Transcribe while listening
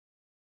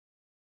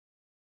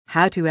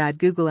How to add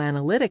Google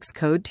Analytics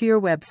code to your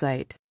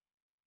website.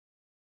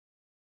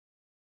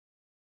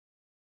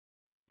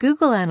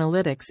 Google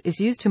Analytics is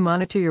used to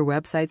monitor your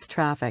website's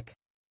traffic.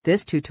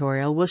 This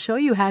tutorial will show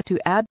you how to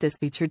add this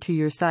feature to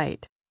your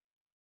site.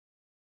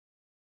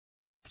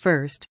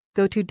 First,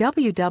 go to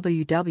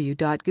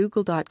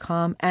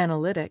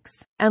www.google.com/analytics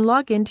and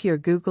log into your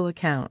Google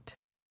account.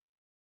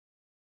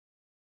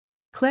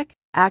 Click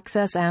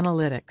Access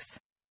Analytics.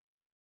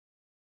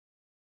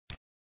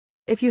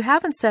 If you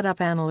haven't set up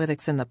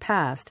Analytics in the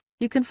past,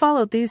 you can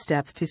follow these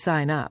steps to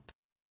sign up.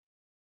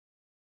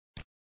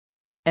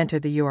 Enter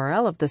the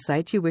URL of the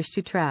site you wish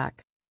to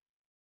track.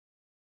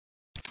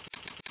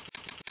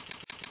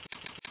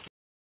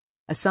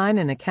 Assign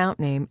an account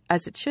name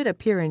as it should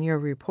appear in your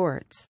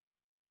reports.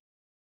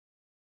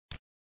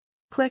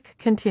 Click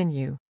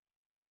Continue.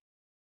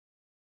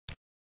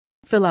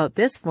 Fill out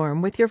this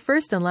form with your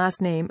first and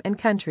last name and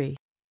country.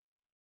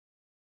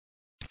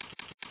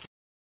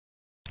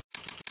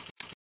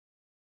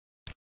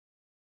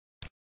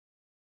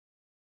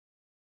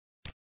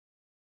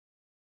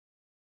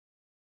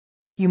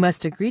 You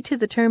must agree to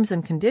the terms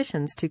and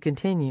conditions to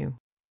continue.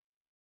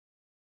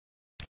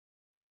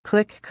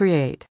 Click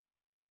Create.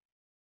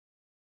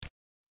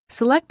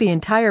 Select the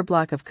entire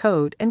block of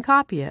code and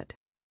copy it.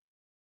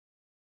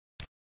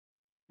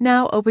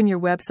 Now open your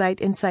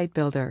website in Site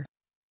Builder.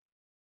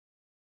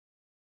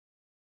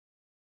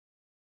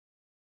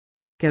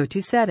 Go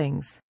to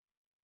Settings.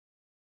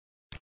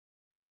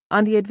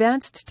 On the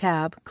Advanced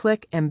tab,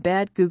 click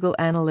Embed Google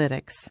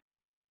Analytics.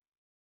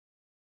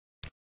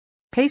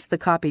 Paste the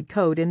copied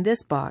code in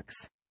this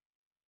box.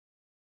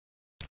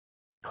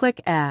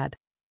 Click Add.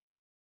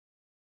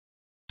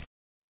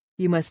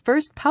 You must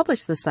first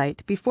publish the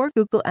site before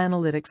Google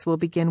Analytics will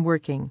begin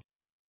working.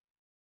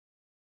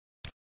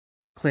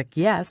 Click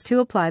Yes to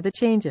apply the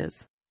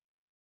changes.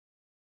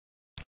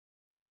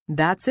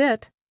 That's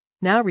it.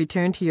 Now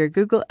return to your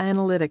Google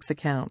Analytics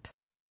account.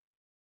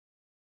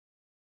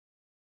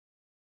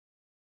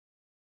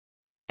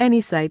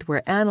 Any site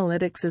where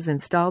Analytics is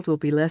installed will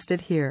be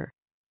listed here.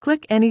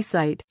 Click any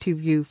site to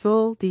view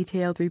full,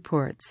 detailed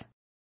reports.